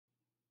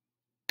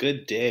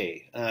Good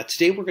day.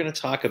 Today we're going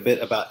to talk a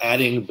bit about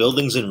adding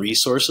buildings and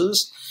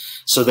resources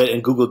so that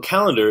in Google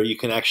Calendar you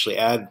can actually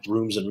add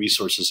rooms and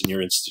resources in your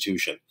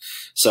institution.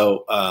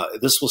 So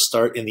this will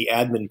start in the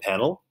admin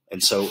panel.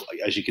 And so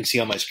as you can see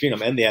on my screen,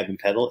 I'm in the admin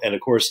panel. And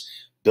of course,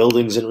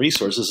 buildings and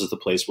resources is the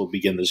place we'll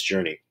begin this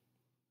journey.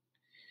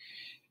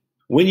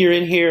 When you're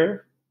in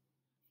here,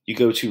 you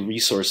go to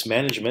Resource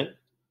Management.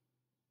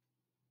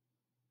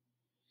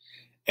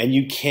 And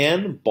you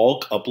can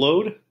bulk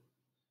upload,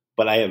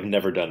 but I have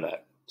never done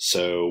that.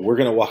 So we're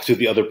going to walk through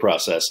the other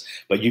process,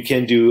 but you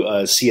can do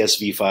a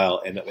CSV file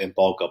and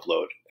bulk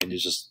upload. And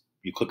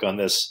you click on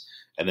this,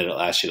 and then it'll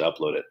ask you to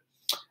upload it.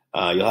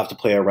 You'll have to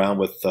play around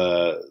with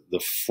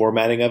the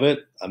formatting of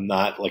it. I'm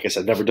not, like I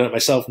said, never done it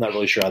myself. Not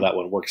really sure how that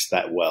one works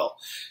that well.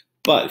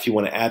 But if you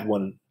want to add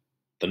one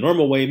the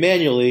normal way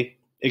manually,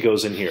 it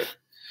goes in here.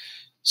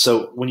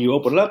 So when you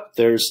open it up,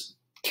 there's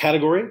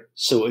category.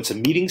 So it's a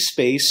meeting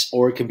space,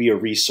 or it can be a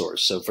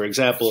resource. So for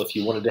example, if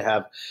you wanted to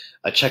have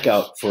a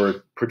checkout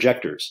for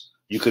projectors,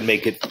 you could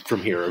make it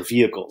from here, or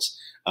vehicles.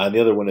 The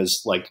other one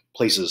is like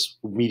places,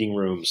 meeting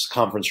rooms,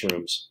 conference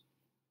rooms.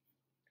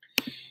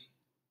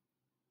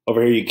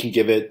 Over here, you can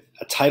give it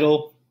a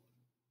title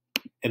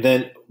and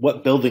then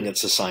what building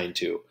it's assigned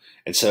to.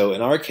 And so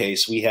in our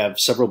case, we have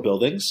several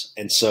buildings.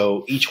 And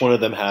so each one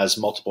of them has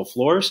multiple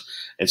floors.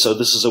 And so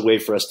this is a way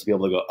for us to be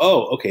able to go,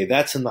 oh, okay,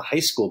 that's in the high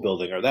school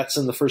building, or that's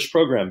in the first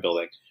program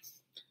building.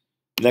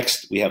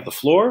 Next, we have the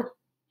floor.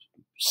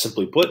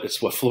 Simply put,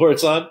 it's what floor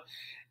it's on.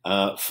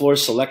 Floor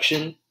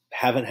selection,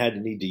 haven't had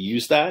the need to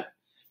use that.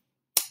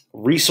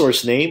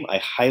 Resource name, I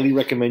highly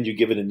recommend you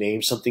give it a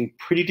name, something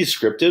pretty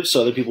descriptive,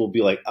 so other people will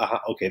be like,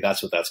 okay,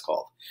 that's what that's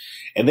called.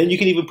 And then you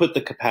can even put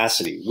the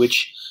capacity,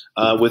 which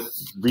with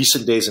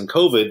recent days in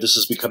COVID, this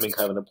is becoming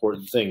kind of an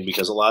important thing,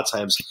 because a lot of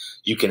times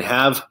you can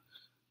have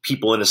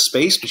people in a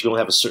space, but you don't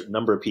have a certain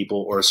number of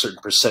people or a certain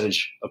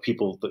percentage of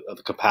people of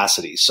the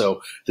capacity.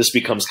 So this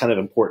becomes kind of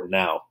important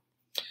now.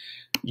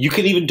 You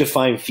can even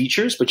define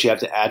features, but you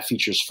have to add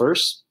features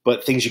first.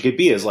 But things you could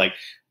be is like,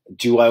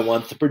 do I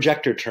want the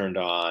projector turned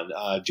on?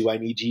 Do I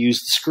need to use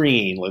the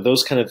screen? Like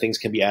those kind of things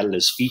can be added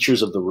as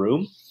features of the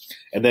room.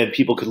 And then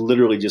people could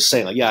literally just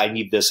say, like, yeah, I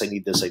need this, I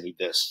need this, I need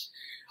this.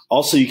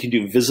 Also, you can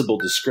do visible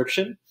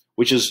description,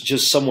 which is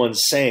just someone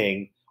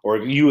saying, or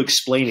you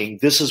explaining,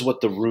 this is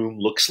what the room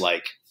looks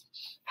like,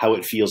 how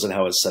it feels and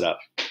how it's set up.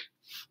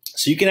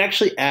 So you can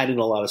actually add in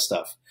a lot of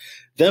stuff.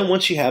 Then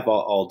once you have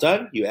all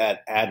done, you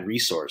add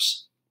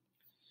resource.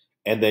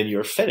 And then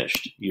you're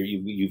finished.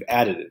 You've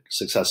added it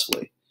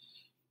successfully.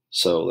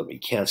 So let me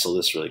cancel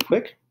this really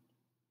quick.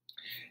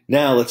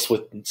 Now let's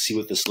see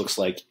what this looks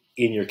like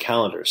in your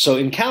calendar. So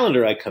in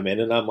calendar, I come in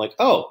and I'm like,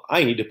 oh,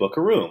 I need to book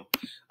a room.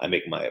 I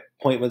make my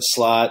appointment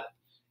slot.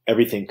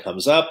 Everything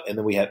comes up. And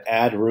then we have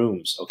add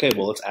rooms. Okay,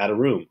 well, let's add a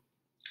room.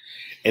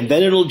 And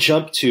then it'll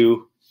jump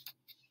to,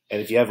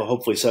 and if you have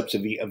hopefully set up to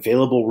be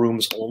available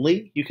rooms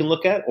only, you can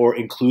look at, or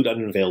include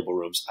unavailable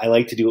rooms. I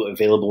like to do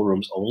available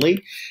rooms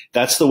only.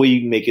 That's the way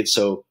you can make it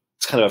so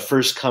it's kind of a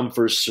first come,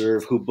 first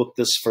serve. Who booked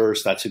this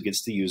first, that's who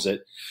gets to use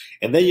it.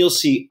 And then you'll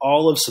see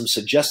all of some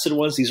suggested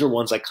ones. These are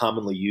ones I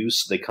commonly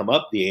use. So they come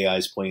up. The AI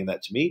is pointing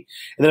that to me.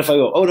 And then if I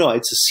go, oh, no,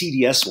 it's a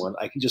CDS one,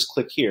 I can just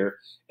click here.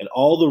 And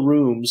all the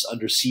rooms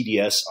under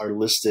CDS are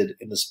listed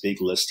in this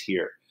big list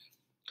here.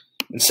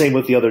 And same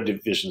with the other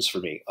divisions for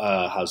me,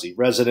 housing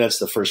residence,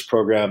 the first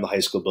program, the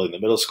high school building, the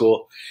middle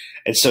school.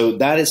 And so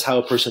that is how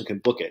a person can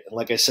book it. And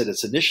like I said,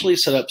 it's initially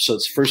set up so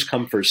it's first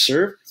come, first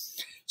serve.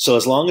 So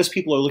as long as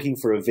people are looking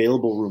for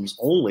available rooms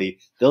only,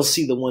 they'll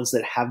see the ones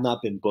that have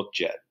not been booked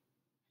yet.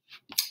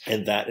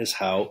 And that is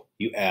how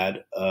you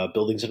add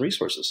buildings and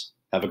resources.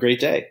 Have a great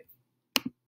day.